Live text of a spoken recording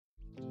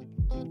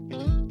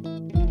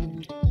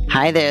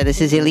Hi there,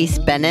 this is Elise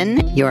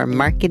Bennin, your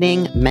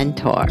marketing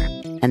mentor.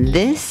 And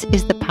this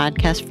is the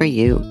podcast for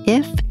you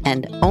if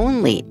and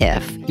only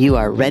if you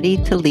are ready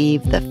to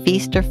leave the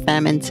feast or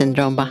famine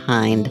syndrome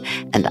behind,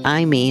 and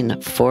I mean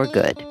for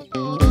good.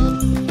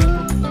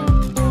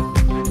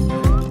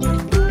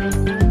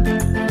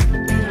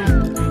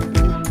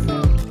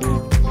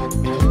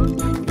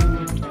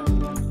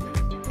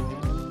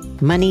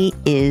 Money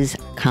is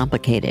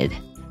complicated,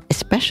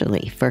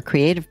 especially for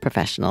creative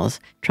professionals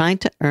trying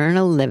to earn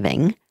a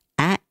living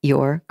at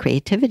your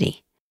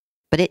creativity.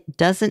 But it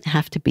doesn't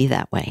have to be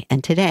that way.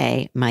 And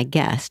today, my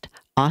guest,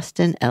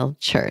 Austin L.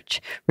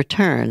 Church,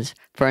 returns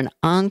for an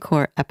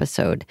encore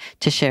episode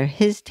to share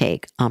his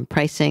take on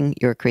pricing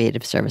your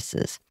creative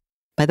services.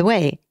 By the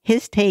way,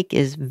 his take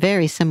is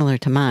very similar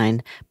to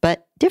mine,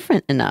 but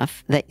different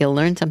enough that you'll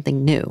learn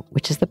something new,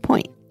 which is the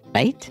point,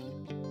 right?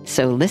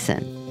 So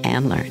listen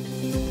and learn.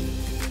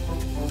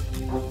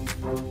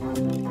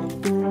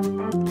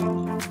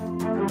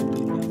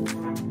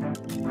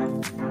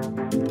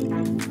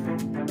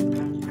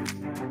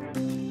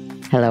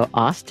 Hello,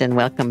 Austin.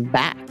 Welcome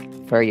back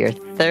for your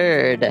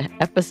third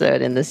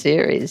episode in the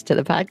series to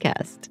the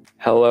podcast.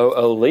 Hello,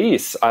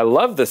 Elise. I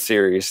love the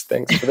series.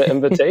 Thanks for the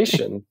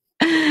invitation.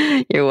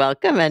 You're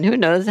welcome. And who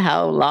knows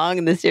how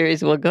long the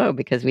series will go,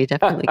 because we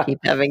definitely keep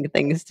having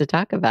things to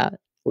talk about.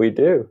 We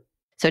do.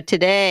 So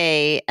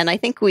today, and I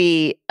think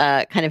we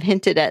kind of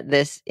hinted at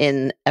this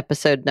in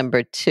episode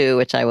number 2,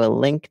 which I will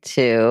link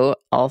to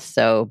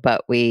also,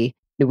 but we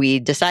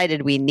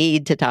decided we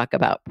need to talk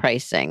about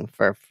pricing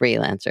for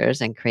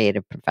freelancers and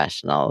creative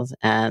professionals.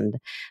 And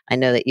I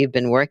know that you've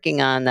been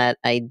working on that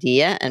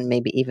idea and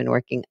maybe even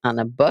working on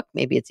a book.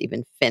 Maybe it's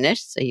even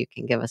finished, so you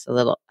can give us a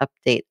little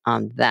update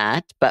on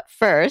that. But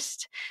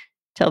first,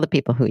 tell the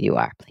people who you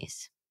are,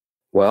 please.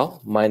 Well,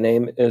 my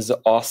name is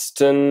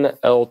Austin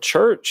L.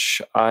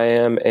 Church. I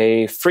am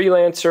a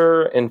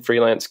freelancer and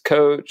freelance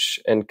coach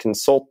and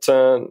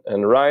consultant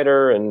and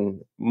writer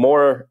and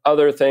more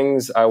other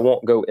things I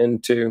won't go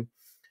into.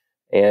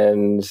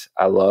 And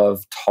I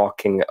love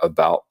talking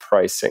about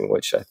pricing,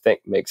 which I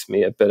think makes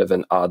me a bit of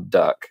an odd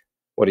duck.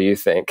 What do you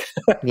think?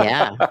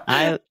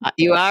 Yeah,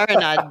 you are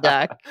an odd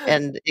duck,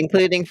 and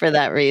including for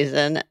that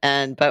reason.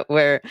 But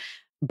we're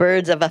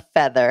birds of a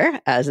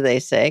feather, as they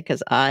say,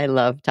 because I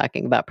love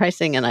talking about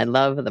pricing and I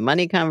love the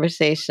money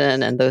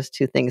conversation. And those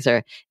two things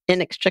are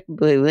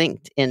inextricably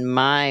linked in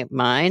my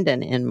mind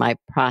and in my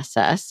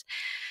process.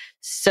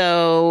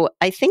 So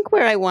I think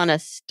where I want to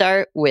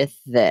start with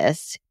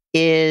this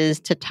is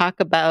to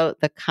talk about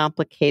the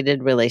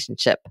complicated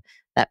relationship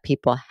that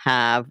people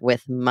have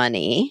with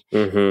money,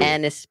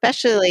 and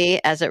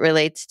especially as it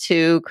relates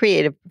to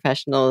creative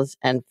professionals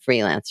and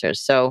freelancers.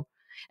 So,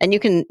 and you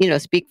can,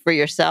 speak for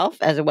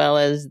yourself as well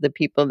as the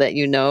people that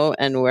you know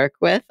and work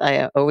with.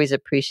 I always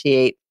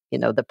appreciate,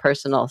 the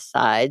personal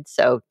side.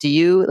 So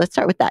let's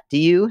start with that. Do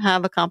you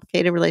have a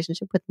complicated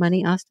relationship with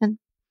money, Austin?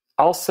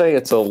 I'll say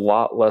it's a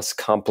lot less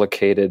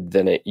complicated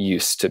than it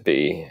used to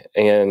be.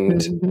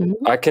 And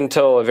I can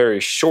tell a very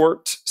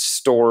short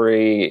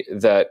story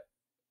that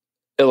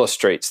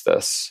illustrates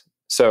this.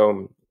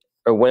 So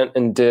I went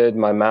and did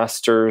my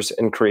master's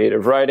in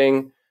creative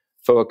writing,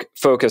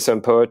 focus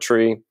on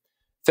poetry,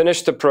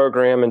 finished the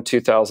program in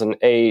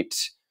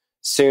 2008.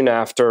 Soon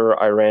after,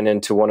 I ran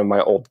into one of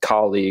my old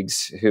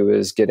colleagues who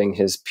is getting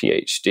his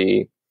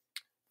PhD.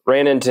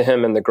 Ran into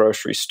him in the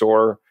grocery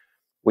store.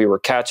 We were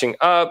catching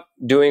up,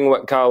 doing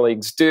what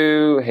colleagues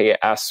do. He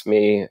asked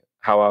me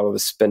how I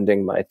was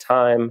spending my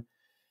time.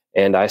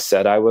 And I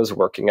said I was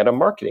working at a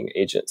marketing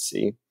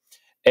agency.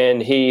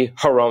 And he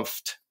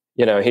harumphed,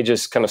 he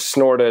just kind of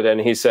snorted and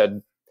he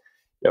said,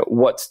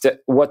 what's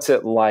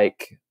it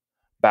like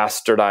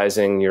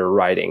bastardizing your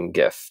writing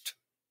gift?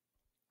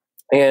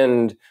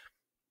 And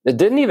it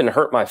didn't even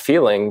hurt my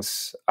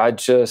feelings. I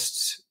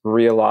just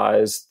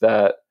realized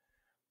that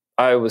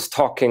I was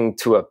talking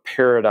to a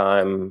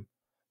paradigm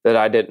that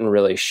I didn't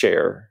really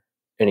share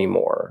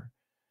anymore.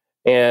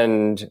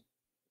 And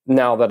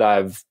now that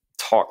I've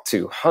talked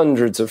to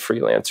hundreds of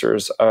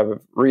freelancers, I've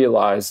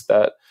realized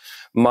that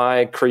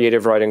my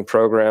creative writing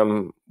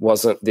program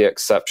wasn't the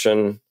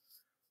exception.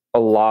 A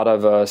lot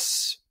of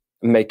us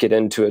make it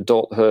into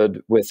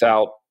adulthood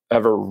without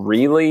ever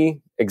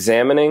really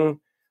examining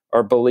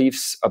our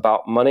beliefs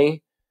about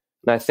money.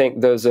 And I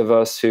think those of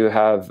us who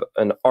have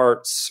an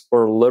arts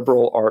or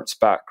liberal arts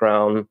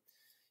background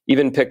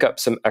even pick up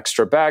some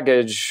extra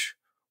baggage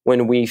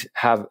when we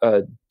have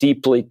a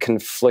deeply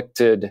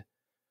conflicted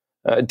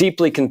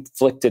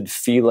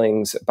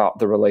feelings about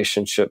the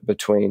relationship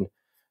between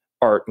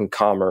art and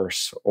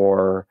commerce,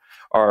 or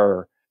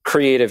our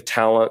creative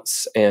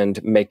talents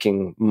and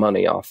making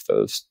money off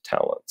those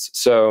talents.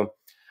 So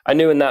I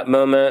knew in that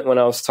moment when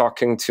I was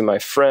talking to my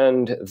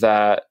friend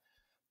that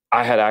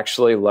I had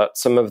actually let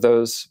some of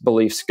those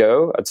beliefs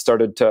go. I'd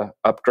started to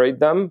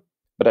upgrade them.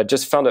 But I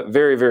just found it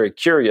very, very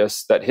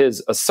curious that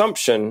his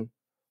assumption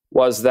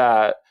was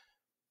that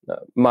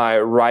my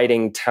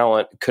writing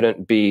talent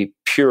couldn't be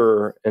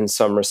pure in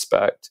some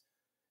respect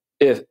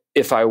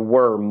if I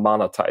were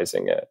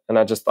monetizing it. And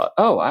I just thought,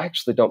 oh, I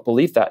actually don't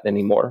believe that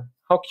anymore.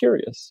 How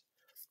curious.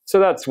 So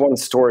that's one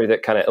story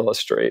that kind of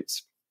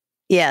illustrates.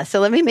 Yeah, so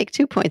let me make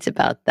 2 points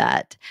about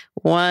that.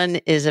 One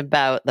is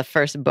about the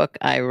first book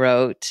I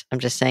wrote. I'm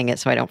just saying it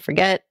so I don't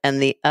forget.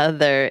 And the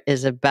other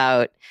is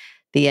about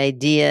the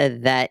idea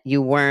that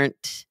you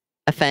weren't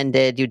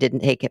offended, you didn't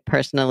take it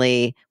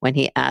personally when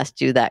he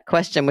asked you that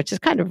question, which is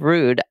kind of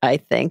rude, I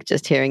think,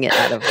 just hearing it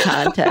out of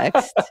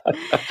context.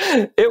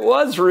 It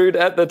was rude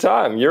at the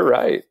time. You're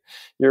right.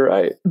 You're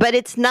right. But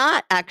it's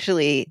not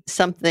actually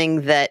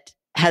something that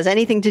has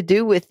anything to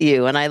do with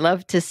you. And I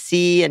love to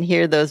see and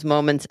hear those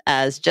moments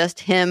as just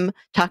him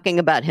talking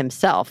about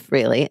himself,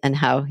 really, and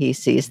how he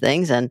sees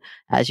things. And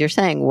as you're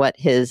saying, what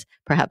his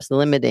perhaps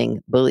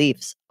limiting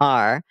beliefs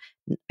are.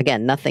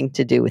 Again, nothing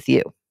to do with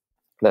you.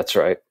 That's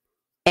right.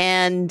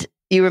 And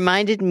you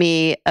reminded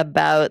me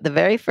about the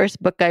very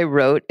first book I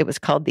wrote. It was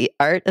called The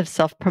Art of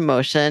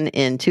Self-Promotion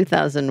in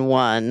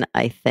 2001,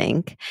 I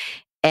think.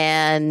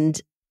 And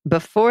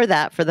before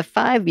that, for the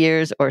 5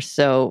 years or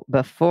so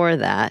before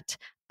that,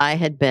 I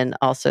had been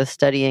also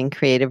studying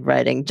creative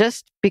writing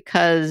just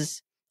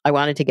because I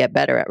wanted to get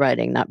better at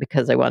writing, not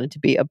because I wanted to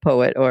be a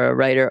poet or a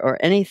writer or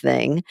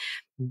anything.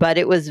 But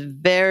it was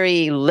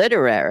very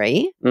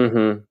literary.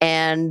 Mm-hmm.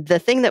 And the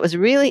thing that was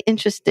really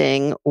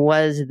interesting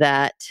was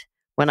that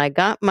when I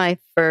got my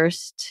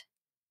first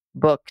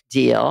book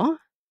deal,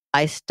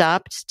 I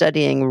stopped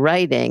studying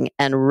writing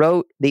and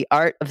wrote The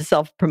Art of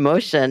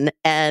Self-Promotion.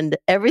 And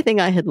everything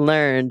I had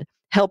learned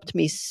helped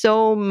me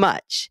so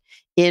much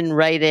in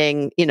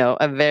writing,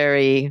 a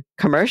very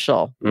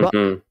commercial book.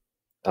 Mm-hmm.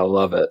 I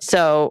love it.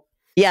 So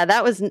yeah,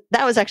 that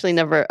was actually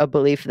never a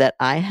belief that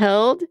I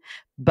held,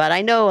 but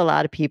I know a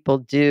lot of people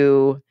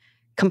do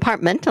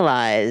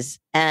compartmentalize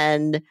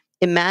and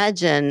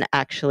imagine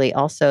actually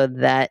also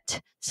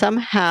that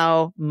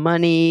somehow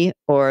money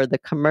or the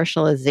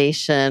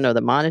commercialization or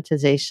the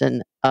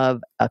monetization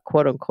of a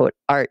quote unquote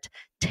art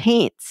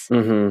taints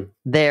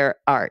their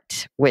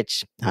art,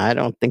 which I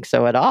don't think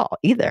so at all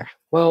either.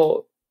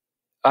 Well,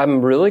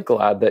 I'm really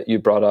glad that you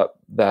brought up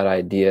that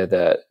idea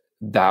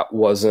that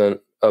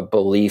wasn't a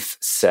belief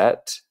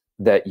set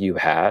that you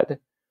had.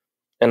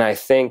 And I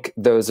think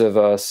those of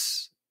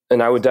us,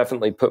 and I would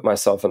definitely put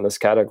myself in this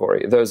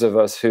category, those of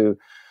us who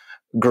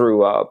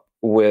grew up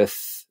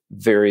with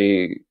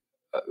very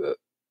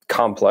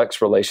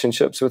complex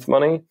relationships with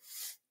money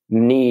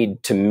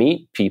need to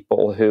meet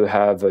people who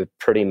have a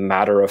pretty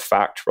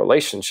matter-of-fact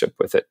relationship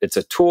with it. It's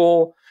a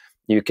tool.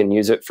 You can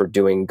use it for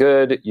doing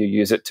good. You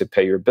use it to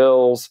pay your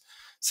bills.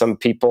 Some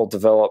people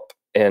develop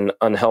an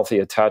unhealthy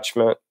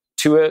attachment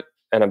to it,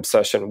 an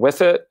obsession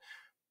with it.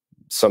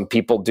 Some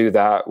people do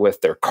that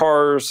with their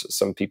cars.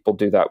 Some people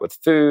do that with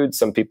food.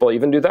 Some people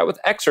even do that with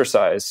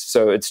exercise.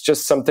 So it's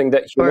just something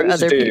that humans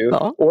do.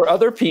 Or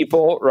other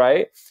people,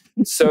 right?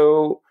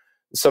 So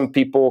some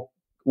people,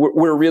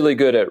 we're really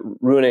good at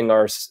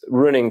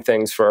ruining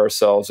things for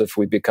ourselves if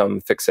we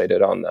become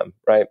fixated on them,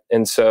 right?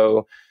 And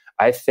so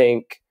I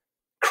think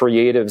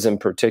creatives in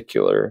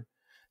particular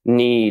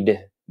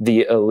need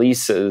the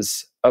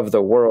Elises of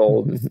the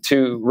world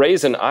to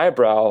raise an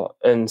eyebrow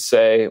and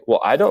say,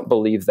 well, I don't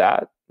believe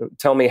that.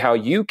 Tell me how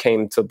you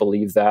came to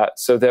believe that,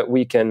 so that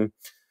we can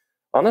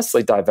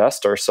honestly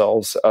divest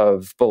ourselves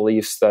of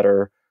beliefs that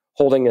are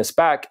holding us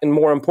back. And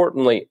more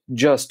importantly,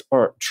 just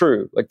aren't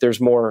true. Like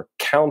there's more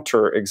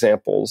counter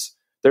examples.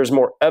 There's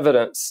more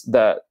evidence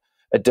that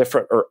a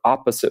different or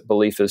opposite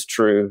belief is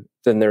true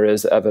than there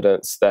is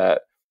evidence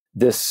that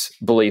this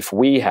belief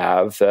we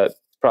have, that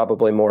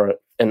probably more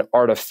an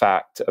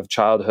artifact of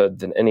childhood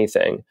than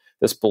anything,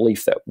 this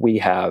belief that we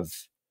have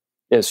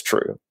is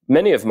true.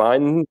 Many of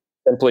mine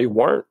simply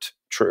weren't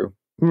true.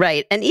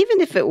 Right. And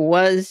even if it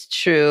was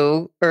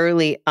true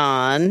early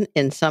on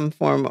in some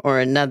form or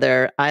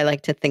another, I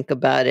like to think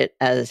about it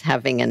as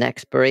having an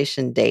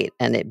expiration date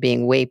and it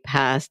being way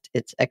past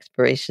its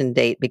expiration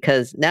date,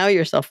 because now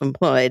you're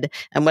self-employed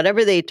and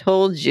whatever they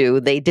told you,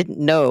 they didn't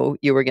know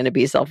you were going to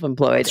be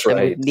self-employed. That's right.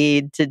 And would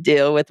need to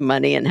deal with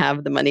money and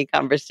have the money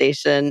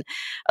conversation.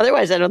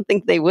 Otherwise, I don't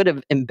think they would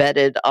have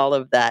embedded all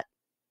of that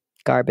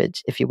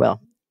garbage, if you will,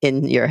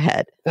 in your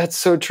head. That's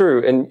so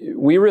true. And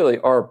we really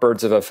are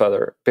birds of a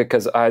feather,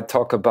 because I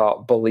talk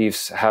about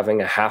beliefs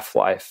having a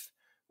half-life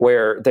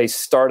where they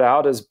start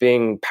out as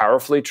being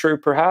powerfully true,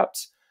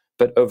 perhaps,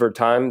 but over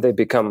time they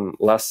become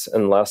less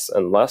and less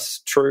and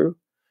less true.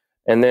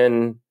 And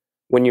then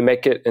when you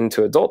make it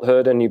into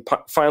adulthood and you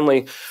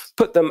finally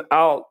put them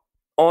out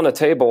on a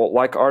table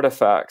like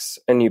artifacts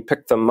and you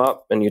pick them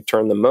up and you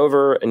turn them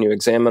over and you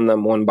examine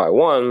them one by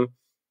one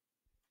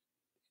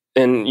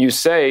and you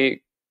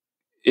say,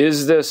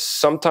 is this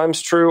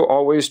sometimes true,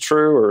 always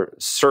true, or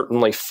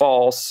certainly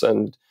false?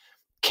 And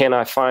can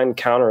I find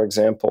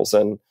counterexamples?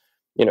 And,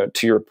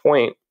 to your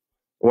point,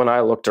 when I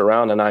looked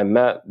around and I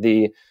met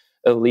the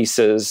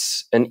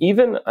Elises, and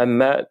even I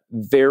met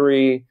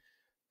very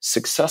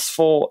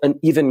successful and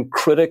even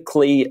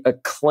critically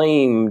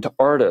acclaimed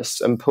artists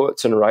and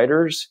poets and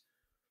writers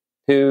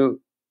who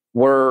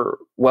were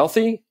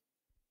wealthy,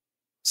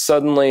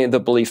 suddenly the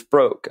belief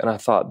broke. And I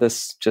thought,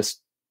 this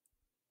just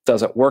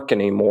doesn't work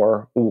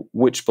anymore.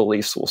 Which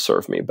beliefs will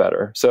serve me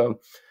better? So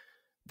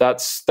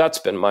that's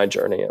been my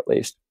journey, at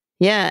least.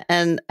 Yeah,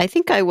 and I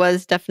think I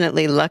was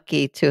definitely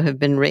lucky to have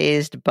been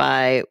raised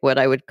by what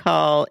I would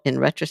call, in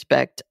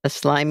retrospect, a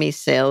slimy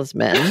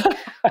salesman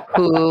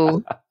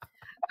who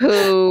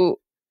who,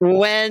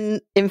 when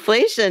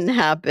inflation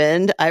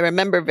happened, I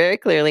remember very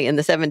clearly in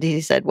the 70s,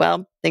 he said,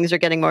 well, things are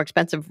getting more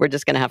expensive. We're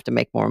just going to have to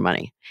make more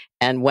money,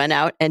 and went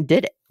out and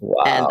did it.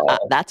 And Wow.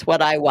 that's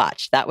what I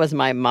watched. That was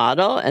my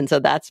model. And so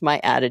that's my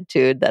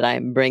attitude that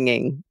I'm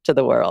bringing to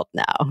the world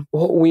now.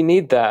 Well, we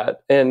need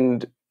that.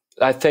 And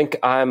I think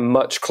I'm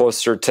much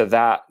closer to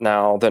that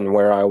now than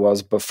where I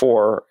was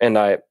before. And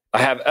I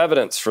have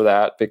evidence for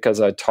that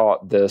because I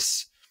taught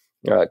this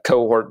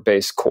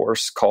cohort-based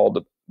course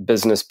called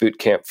Business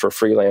Bootcamp for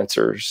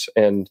Freelancers.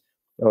 And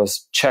I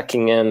was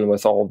checking in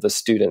with all of the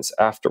students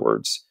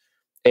afterwards.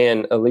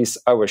 And at least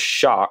I was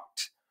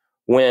shocked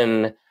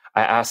when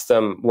I asked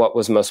them what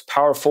was most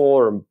powerful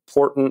or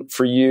important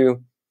for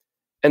you.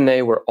 And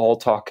they were all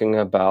talking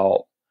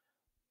about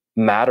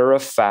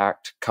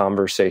matter-of-fact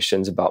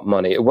conversations about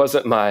money. It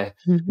wasn't my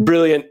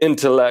brilliant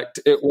intellect.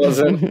 It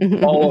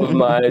wasn't all of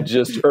my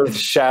just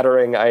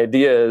earth-shattering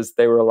ideas.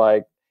 They were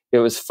like, it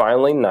was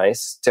finally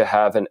nice to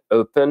have an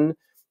open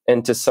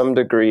and to some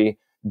degree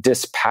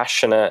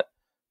dispassionate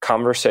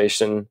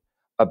conversation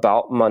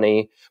about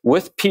money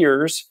with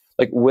peers,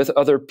 like with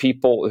other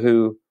people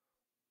who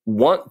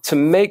want to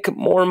make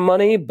more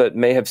money, but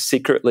may have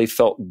secretly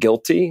felt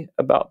guilty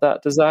about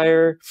that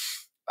desire.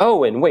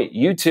 Oh, and wait,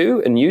 you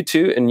too, and you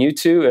too, and you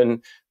too.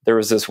 And there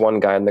was this one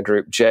guy in the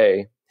group,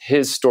 Jay.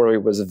 His story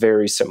was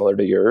very similar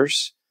to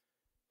yours.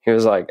 He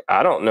was like,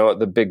 I don't know what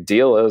the big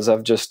deal is.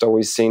 I've just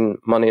always seen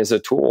money as a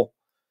tool.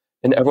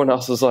 And everyone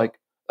else was like,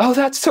 oh,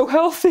 that's so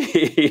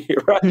healthy,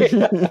 right?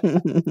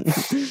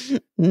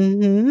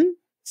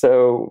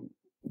 So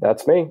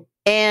that's me.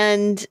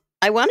 And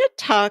I want to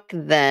talk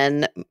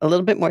then a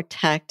little bit more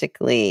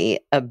tactically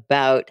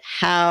about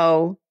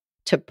how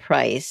to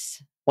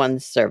price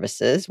one's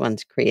services,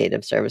 one's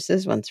creative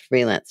services, one's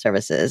freelance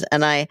services.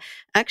 And I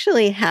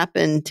actually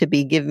happen to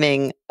be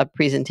giving a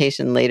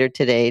presentation later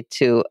today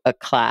to a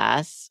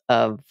class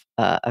of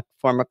a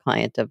former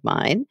client of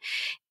mine.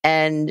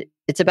 And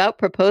it's about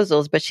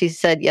proposals, but she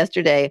said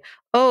yesterday,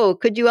 oh,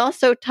 could you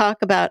also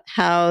talk about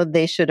how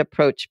they should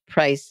approach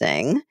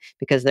pricing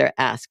because they're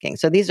asking.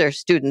 So these are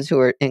students who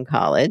are in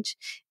college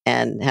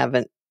and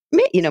haven't,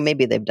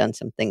 maybe they've done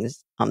some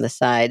things on the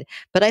side,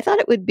 but I thought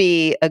it would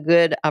be a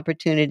good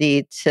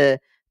opportunity to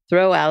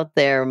throw out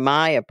there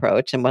my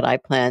approach and what I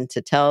plan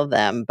to tell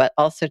them, but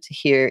also to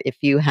hear if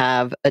you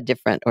have a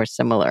different or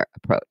similar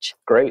approach.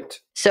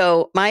 Great.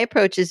 So my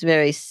approach is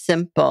very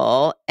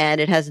simple, and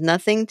it has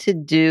nothing to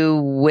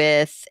do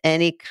with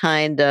any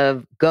kind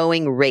of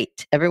going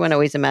rate. Everyone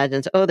always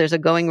imagines, oh, there's a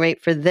going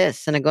rate for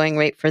this and a going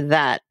rate for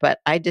that. But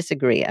I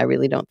disagree. I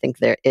really don't think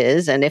there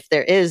is. And if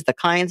there is, the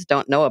clients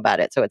don't know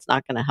about it. So it's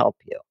not going to help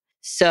you.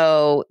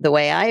 So the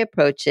way I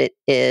approach it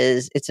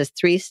is it's a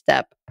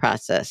 3-step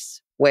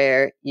process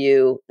where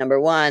you, number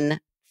one,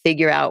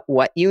 figure out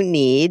what you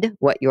need,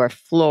 what your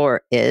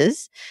floor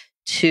is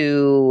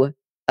to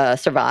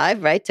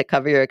survive, right? To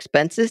cover your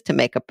expenses, to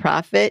make a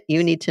profit.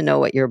 You need to know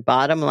what your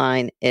bottom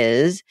line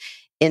is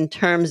in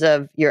terms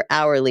of your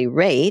hourly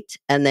rate,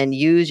 and then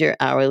use your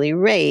hourly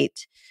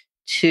rate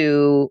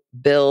to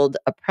build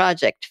a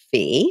project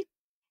fee.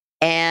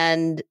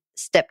 And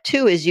step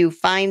 2 is you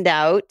find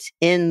out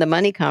in the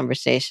money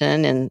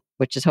conversation, and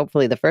which is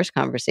hopefully the first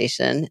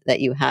conversation that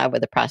you have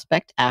with a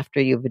prospect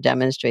after you've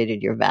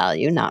demonstrated your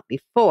value, not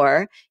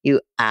before. You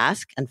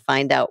ask and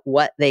find out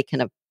what they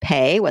can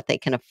pay, what they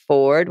can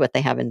afford, what they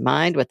have in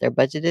mind, what their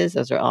budget is.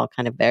 Those are all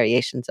kind of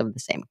variations of the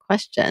same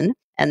question.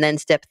 And then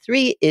step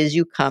 3 is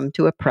you come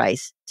to a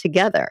price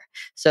together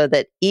so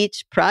that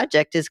each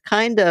project is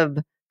kind of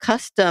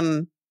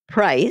custom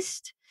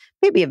priced.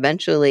 Maybe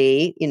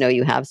eventually,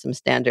 you have some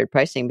standard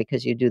pricing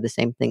because you do the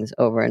same things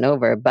over and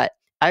over. But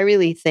I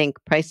really think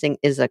pricing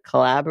is a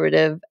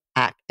collaborative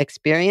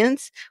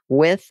experience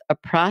with a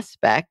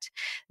prospect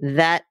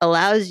that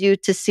allows you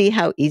to see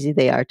how easy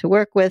they are to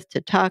work with, to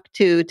talk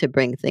to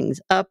bring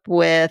things up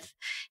with,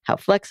 how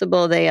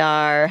flexible they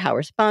are, how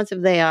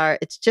responsive they are.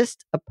 It's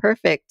just a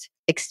perfect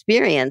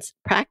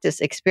practice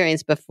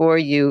experience before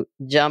you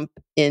jump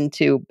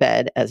into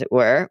bed, as it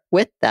were,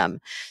 with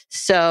them.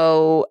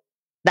 So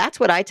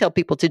that's what I tell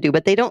people to do,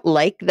 but they don't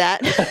like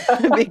that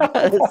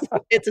because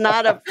it's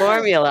not a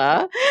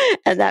formula.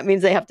 And that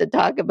means they have to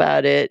talk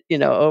about it,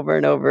 over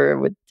and over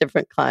with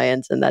different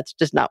clients. And that's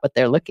just not what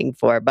they're looking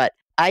for. But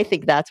I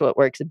think that's what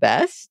works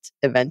best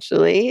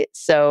eventually.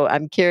 So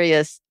I'm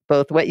curious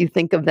both what you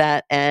think of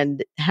that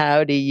and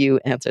how do you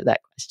answer that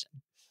question?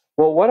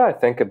 Well, what I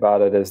think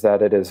about it is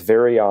that it is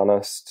very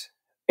honest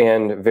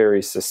and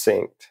very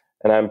succinct.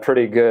 And I'm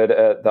pretty good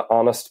at the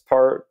honest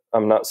part.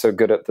 I'm not so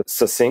good at the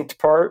succinct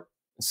part.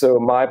 So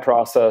my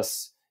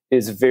process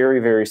is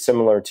very, very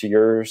similar to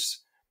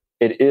yours.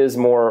 It is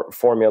more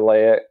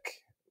formulaic.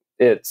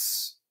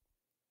 It's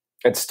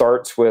It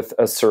starts with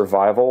a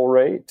survival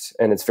rate,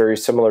 and it's very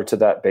similar to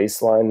that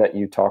baseline that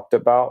you talked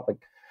about.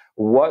 Like,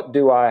 what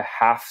do I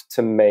have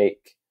to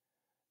make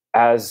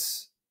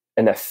as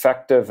an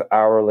effective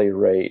hourly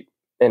rate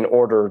in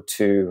order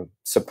to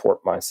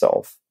support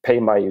myself, pay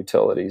my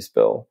utilities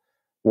bill?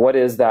 What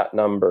is that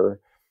number?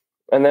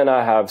 And then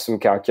I have some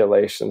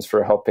calculations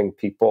for helping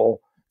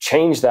people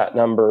change that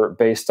number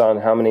based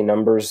on how many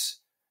numbers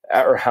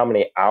or how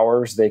many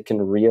hours they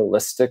can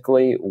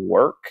realistically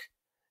work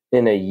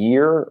in a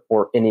year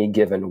or any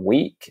given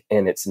week.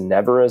 And it's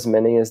never as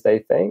many as they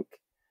think.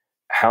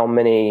 How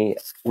many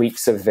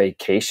weeks of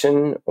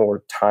vacation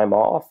or time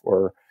off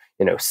or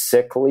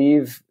sick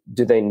leave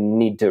do they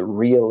need to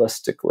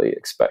realistically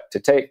expect to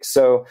take?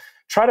 So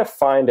try to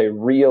find a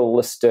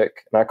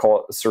realistic, and I call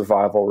it a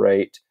survival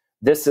rate.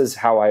 This is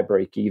how I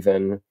break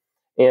even.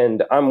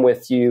 And I'm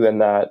with you in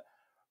that,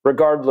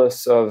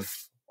 regardless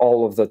of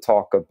all of the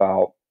talk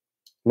about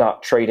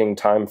not trading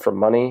time for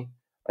money,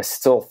 I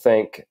still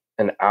think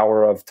an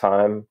hour of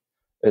time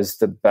is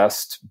the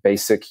best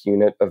basic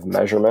unit of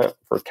measurement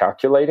for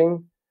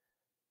calculating.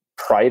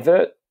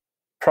 Private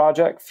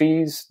project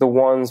fees, the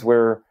ones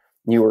where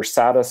you are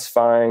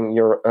satisfying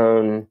your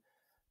own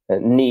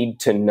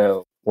need to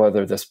know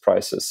whether this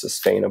price is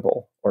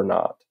sustainable or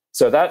not.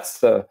 So that's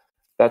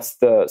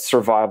the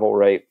survival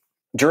rate.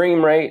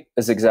 Dream rate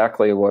is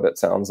exactly what it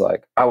sounds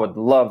like. I would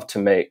love to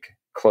make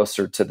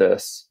closer to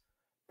this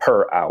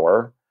per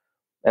hour.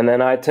 And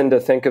then I tend to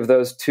think of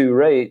those two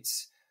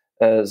rates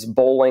as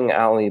bowling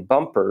alley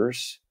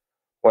bumpers,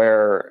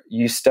 where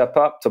you step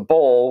up to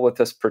bowl with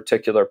this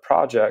particular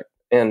project,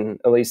 and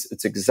at least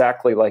it's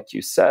exactly like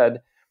you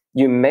said,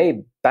 you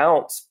may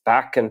bounce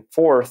back and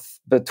forth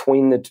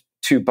between the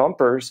two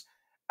bumpers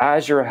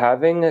as you're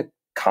having a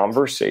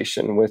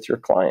conversation with your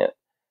client.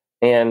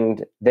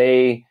 And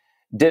they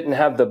didn't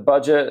have the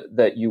budget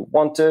that you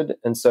wanted.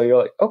 And so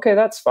you're like, okay,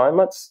 that's fine.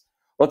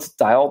 Let's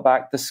dial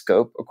back the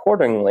scope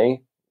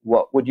accordingly.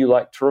 What would you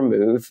like to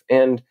remove?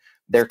 And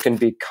there can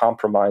be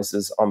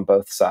compromises on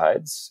both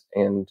sides.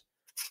 And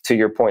to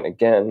your point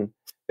again,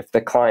 if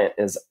the client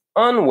is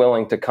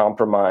unwilling to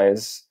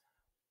compromise,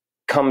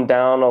 come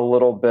down a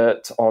little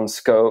bit on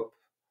scope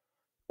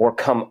or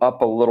come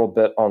up a little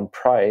bit on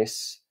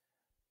price,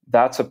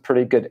 that's a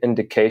pretty good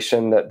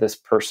indication that this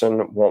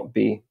person won't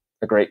be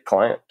a great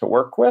client to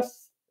work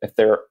with if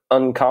they're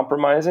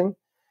uncompromising.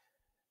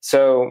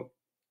 So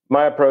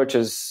my approach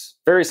is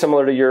very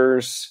similar to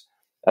yours.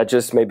 I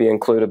just maybe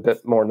include a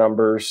bit more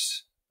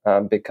numbers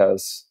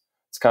because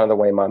it's kind of the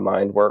way my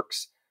mind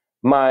works.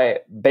 My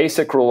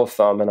basic rule of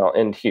thumb, and I'll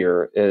end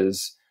here,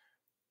 is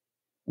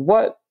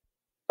what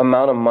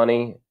amount of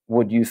money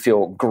would you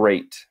feel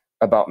great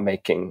about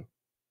making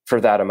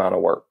for that amount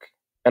of work?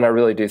 And I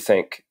really do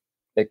think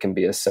it can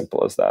be as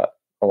simple as that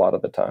a lot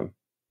of the time.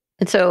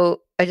 And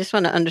so I just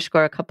want to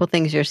underscore a couple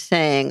things you're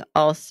saying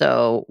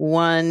also.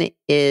 One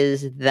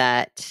is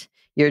that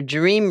your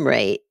dream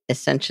rate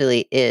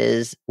essentially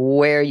is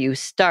where you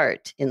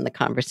start in the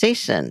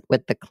conversation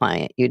with the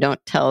client. You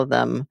don't tell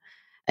them,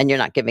 and you're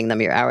not giving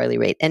them your hourly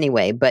rate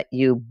anyway, but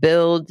you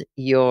build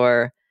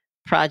your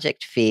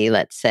project fee,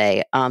 let's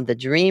say, on the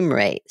dream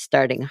rate,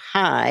 starting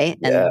high,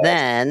 and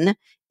then,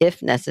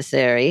 if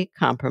necessary,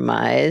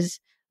 compromise,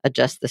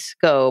 adjust the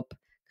scope,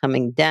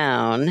 coming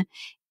down.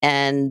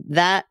 And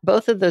that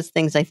both of those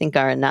things, I think,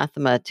 are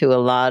anathema to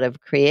a lot of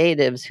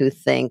creatives who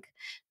think,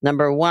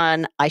 number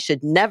one, I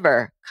should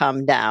never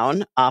come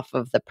down off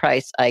of the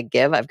price I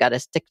give. I've got to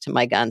stick to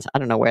my guns. I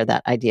don't know where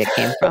that idea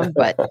came from,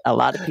 but a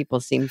lot of people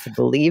seem to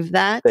believe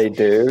that. They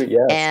do,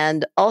 yes.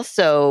 And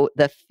also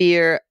the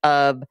fear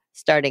of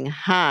starting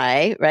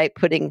high, right?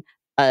 Putting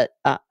a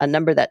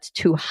number that's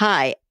too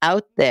high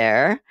out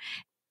there,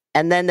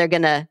 and then they're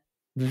going to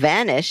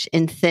vanish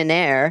in thin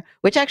air,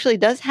 which actually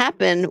does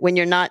happen when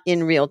you're not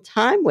in real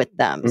time with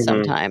them.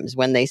 Sometimes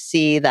when they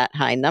see that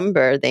high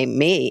number, they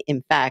may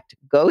in fact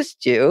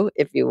ghost you,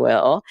 if you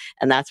will.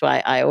 And that's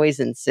why I always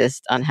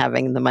insist on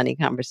having the money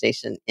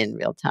conversation in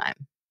real time.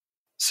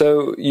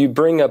 So you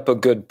bring up a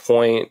good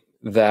point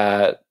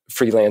that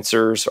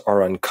freelancers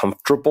are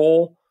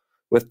uncomfortable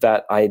with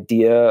that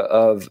idea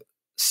of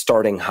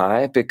starting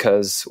high,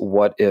 because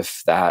what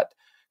if that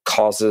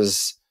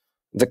causes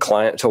the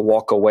client to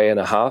walk away in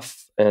a huff?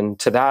 And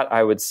to that,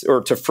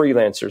 or to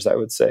freelancers, I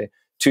would say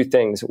two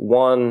things.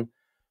 One,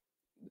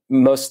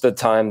 most of the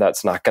time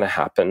that's not going to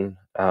happen.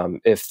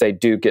 If they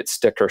do get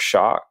sticker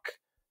shock,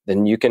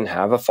 then you can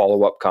have a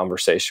follow-up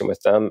conversation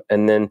with them.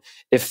 And then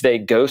if they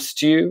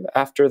ghost you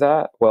after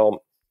that,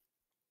 well,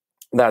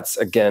 that's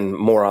again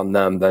more on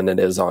them than it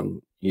is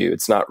on you.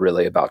 It's not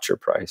really about your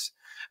price.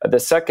 The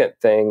second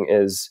thing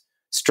is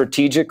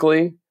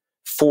strategically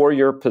for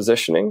your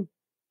positioning,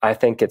 I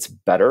think it's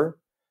better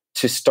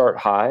to start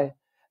high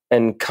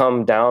and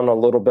come down a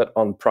little bit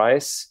on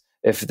price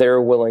if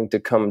they're willing to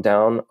come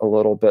down a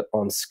little bit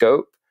on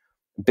scope,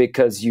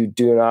 because you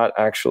do not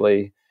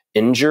actually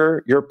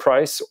injure your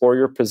price or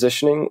your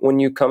positioning when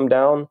you come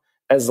down,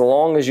 as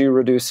long as you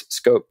reduce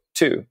scope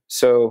too.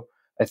 So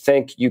I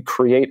think you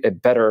create a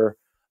better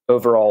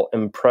overall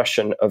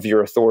impression of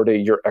your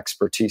authority, your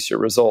expertise, your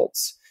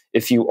results,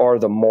 if you are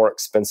the more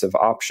expensive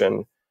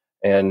option.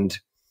 And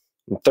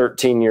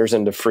 13 years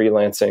into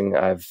freelancing,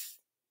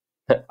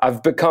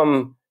 I've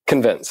become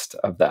convinced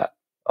of that,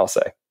 I'll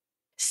say.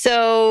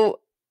 So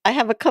I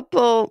have a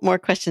couple more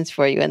questions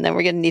for you, and then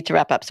we're going to need to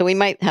wrap up. So we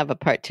might have a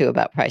part 2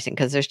 about pricing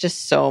because there's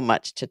just so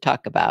much to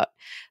talk about.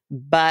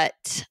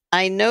 But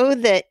I know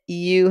that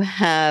you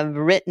have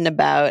written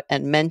about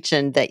and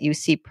mentioned that you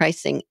see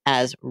pricing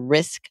as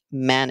risk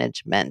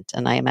management.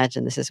 And I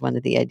imagine this is one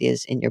of the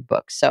ideas in your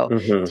book. So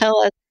tell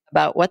us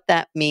about what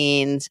that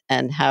means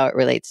and how it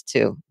relates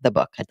to the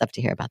book. I'd love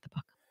to hear about the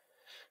book.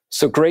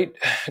 So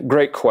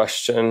great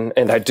question.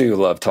 And I do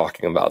love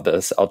talking about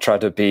this. I'll try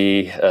to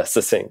be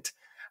succinct.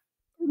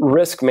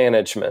 Risk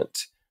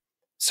management.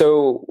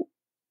 So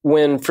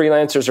when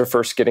freelancers are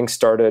first getting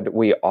started,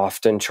 we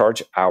often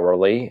charge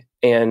hourly,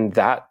 and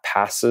that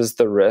passes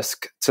the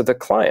risk to the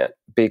client,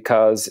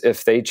 because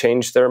if they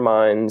change their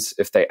minds,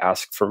 if they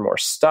ask for more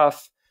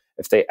stuff,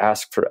 if they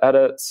ask for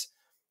edits,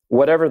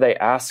 whatever they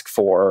ask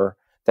for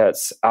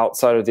that's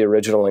outside of the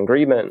original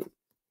agreement,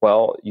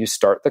 well, you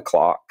start the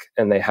clock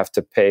and they have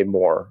to pay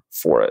more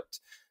for it.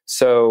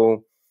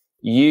 So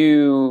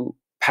you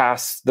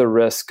pass the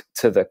risk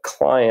to the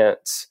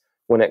client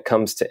when it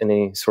comes to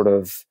any sort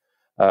of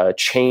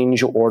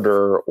change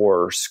order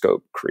or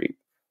scope creep.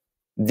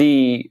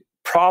 The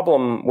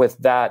problem with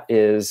that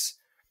is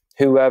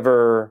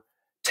whoever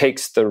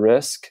takes the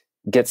risk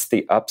gets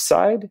the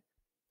upside.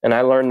 And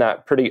I learned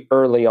that pretty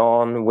early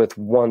on with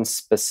one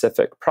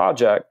specific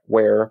project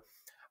where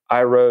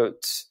I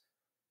wrote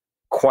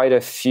quite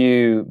a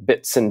few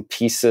bits and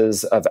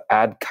pieces of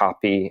ad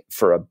copy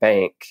for a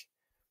bank.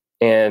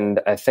 And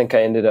I think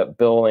I ended up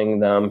billing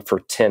them for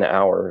 10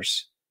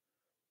 hours.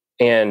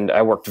 And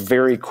I worked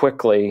very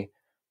quickly.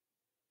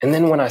 And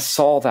then when I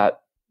saw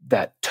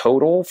that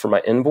total for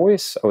my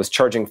invoice, I was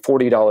charging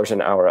 $40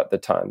 an hour at the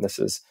time. This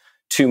is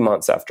 2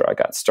 months after I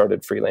got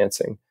started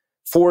freelancing.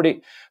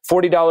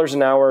 $40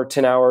 an hour,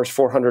 10 hours,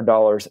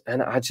 $400.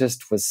 And I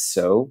just was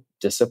so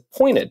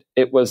disappointed.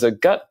 It was a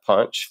gut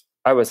punch.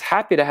 I was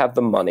happy to have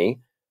the money,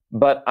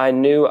 but I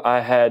knew I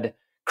had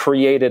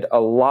created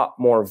a lot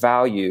more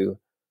value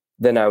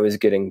than I was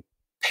getting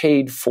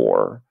paid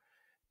for.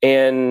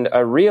 And I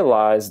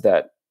realized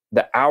that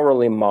the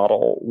hourly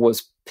model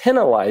was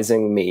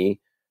penalizing me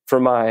for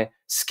my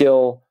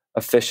skill,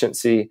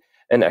 efficiency,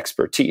 and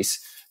expertise.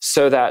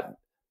 So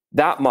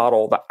that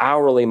model, the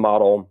hourly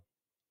model,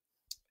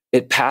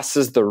 it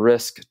passes the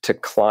risk to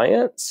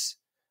clients.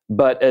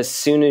 But as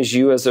soon as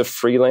you as a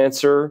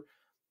freelancer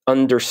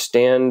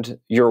understand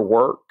your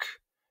work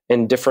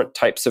in different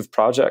types of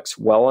projects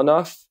well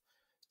enough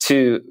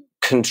to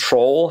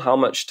control how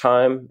much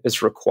time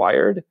is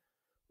required,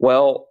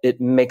 well, it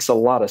makes a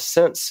lot of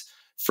sense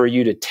for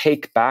you to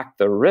take back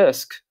the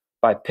risk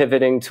by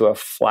pivoting to a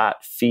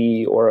flat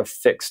fee or a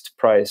fixed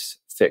price,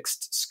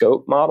 fixed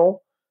scope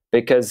model.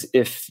 Because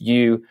if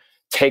you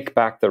take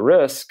back the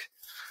risk,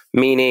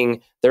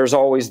 meaning there's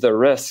always the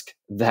risk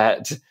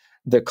that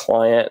the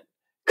client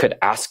could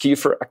ask you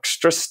for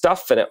extra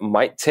stuff and it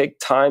might take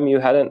time you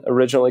hadn't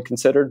originally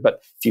considered.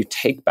 But if you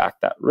take back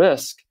that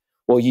risk,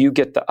 well, you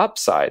get the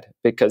upside,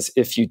 because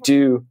if you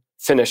do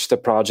finish the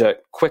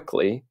project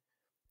quickly,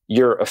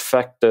 your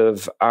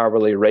effective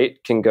hourly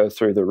rate can go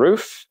through the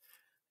roof.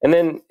 And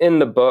then in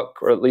the book,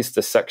 or at least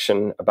the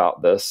section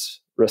about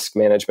this risk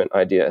management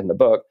idea in the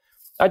book,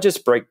 I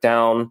just break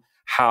down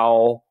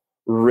how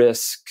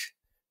risk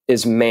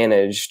is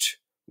managed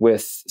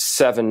with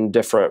 7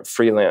 different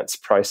freelance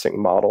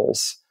pricing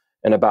models,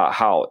 and about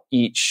how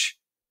each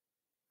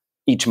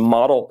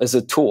model is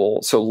a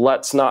tool. So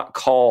let's not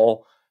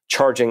call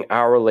charging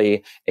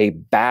hourly a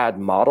bad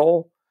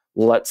model.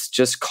 Let's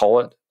just call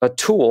it a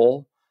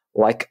tool,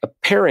 like a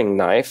paring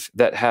knife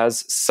that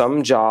has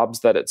some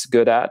jobs that it's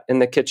good at in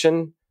the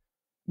kitchen,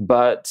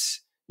 but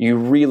you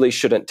really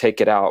shouldn't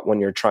take it out when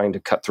you're trying to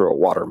cut through a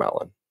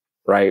watermelon,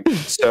 right?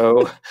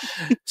 So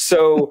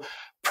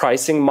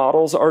pricing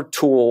models are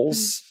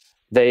tools.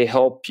 They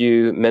help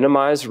you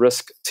minimize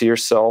risk to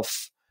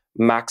yourself,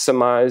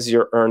 maximize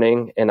your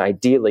earning, and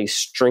ideally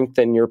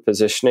strengthen your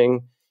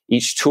positioning.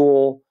 Each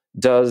tool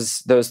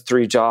does those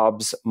 3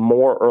 jobs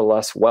more or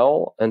less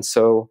well. And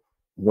so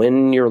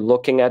when you're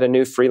looking at a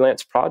new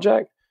freelance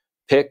project,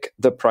 pick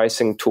the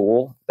pricing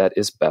tool that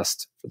is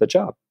best for the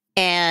job.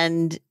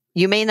 And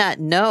you may not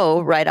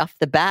know right off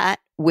the bat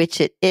which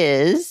it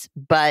is,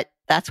 but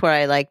that's where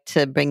I like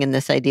to bring in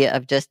this idea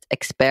of just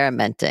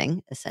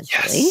experimenting,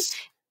 essentially,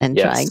 and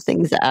trying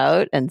things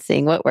out and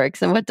seeing what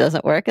works and what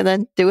doesn't work, and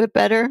then do it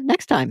better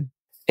next time.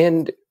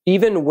 And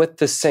even with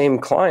the same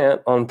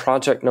client on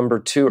project number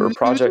 2 or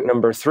project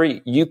number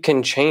 3, you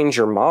can change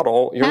your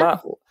model.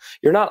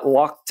 You're not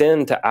locked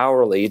into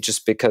hourly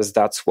just because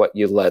that's what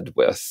you led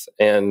with.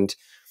 And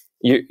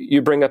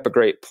you bring up a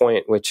great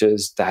point, which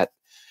is that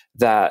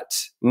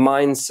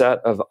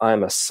mindset of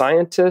I'm a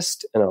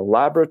scientist in a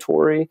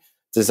laboratory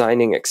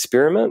designing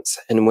experiments,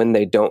 and when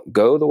they don't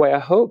go the way I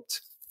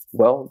hoped,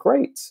 well,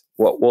 great.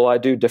 What will I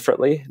do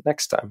differently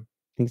next time?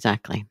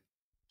 Exactly.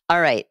 All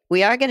right.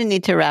 We are going to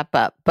need to wrap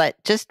up,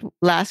 but just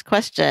last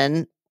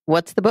question.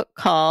 What's the book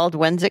called?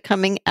 When's it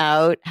coming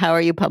out? How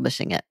are you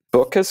publishing it?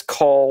 Book is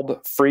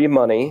called Free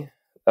Money.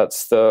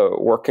 That's the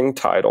working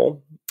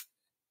title.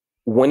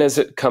 When is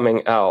it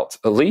coming out?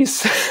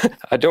 Elise,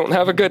 I don't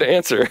have a good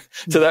answer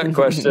to that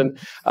question.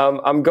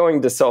 I'm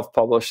going to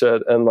self-publish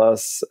it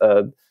unless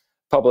a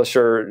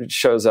publisher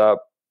shows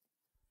up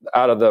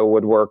out of the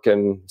woodwork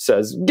and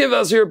says, give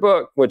us your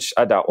book, which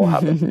I doubt will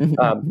happen.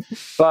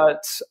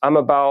 But I'm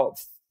about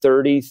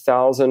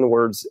 30,000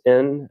 words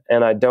in,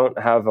 and I don't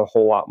have a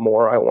whole lot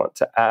more I want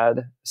to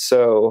add.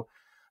 So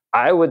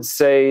I would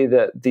say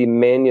that the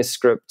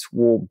manuscript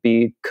will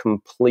be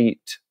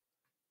complete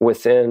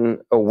within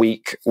a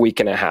week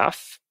and a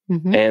half.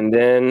 Mm-hmm. And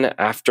then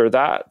after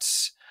that,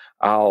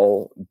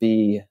 I'll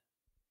be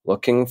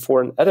looking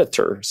for an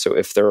editor. So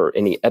if there are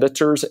any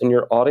editors in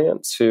your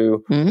audience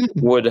who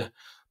would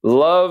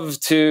love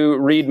to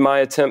read my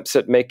attempts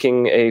at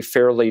making a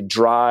fairly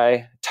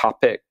dry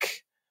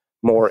topic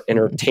more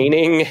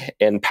entertaining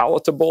and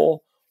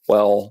palatable,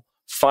 well,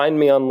 find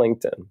me on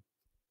LinkedIn.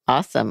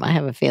 Awesome. I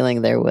have a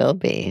feeling there will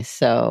be.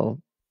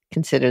 So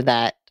consider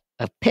that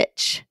a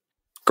pitch.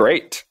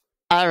 Great.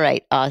 All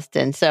right,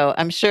 Austin. So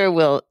I'm sure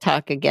we'll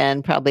talk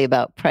again, probably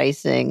about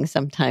pricing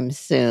sometime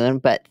soon.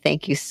 But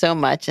thank you so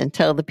much, and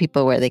tell the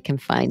people where they can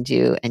find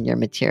you and your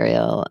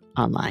material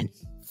online.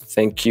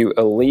 Thank you,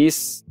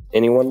 Elise.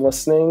 Anyone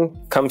listening,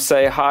 come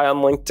say hi on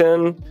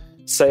LinkedIn,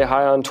 say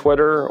hi on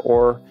Twitter,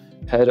 or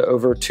head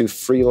over to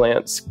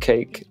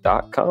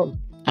freelancecake.com.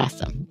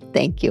 Awesome.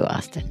 Thank you,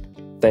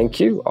 Austin.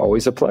 Thank you.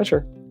 Always a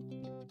pleasure.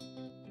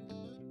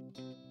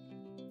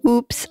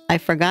 Oops, I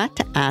forgot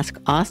to ask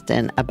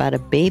Austin about a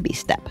baby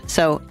step.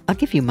 So I'll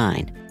give you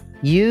mine.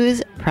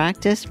 Use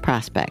practice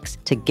prospects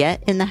to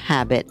get in the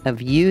habit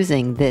of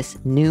using this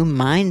new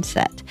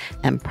mindset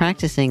and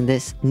practicing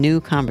this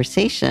new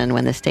conversation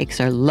when the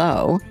stakes are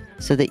low,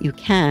 so that you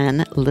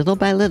can, little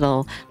by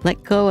little,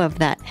 let go of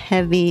that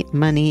heavy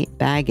money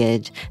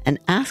baggage and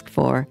ask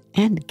for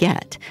and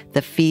get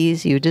the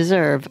fees you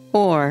deserve,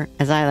 or,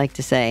 as I like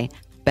to say,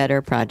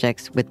 better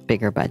projects with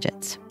bigger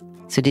budgets.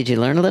 So did you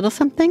learn a little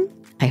something?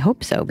 I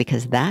hope so,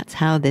 because that's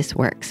how this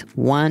works,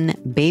 one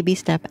baby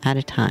step at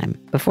a time.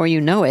 Before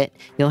you know it,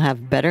 you'll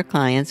have better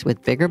clients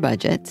with bigger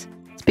budgets.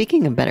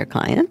 Speaking of better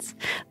clients,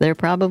 they're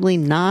probably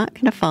not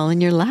going to fall in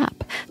your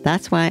lap.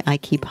 That's why I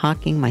keep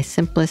hawking my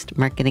simplest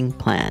marketing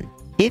plan.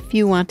 If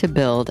you want to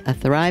build a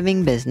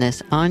thriving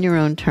business on your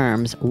own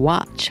terms,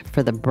 watch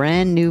for the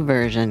brand new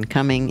version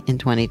coming in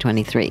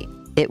 2023.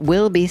 It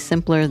will be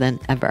simpler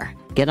than ever.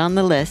 Get on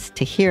the list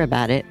to hear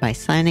about it by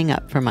signing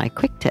up for my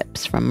quick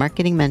tips from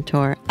Marketing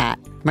Mentor at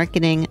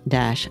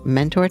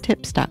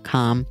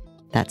marketing-mentortips.com.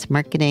 That's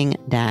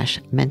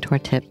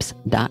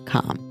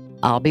marketing-mentortips.com.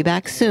 I'll be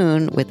back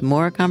soon with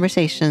more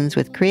conversations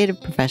with creative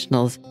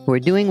professionals who are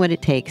doing what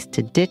it takes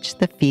to ditch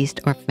the feast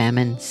or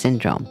famine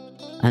syndrome.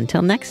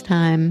 Until next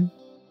time.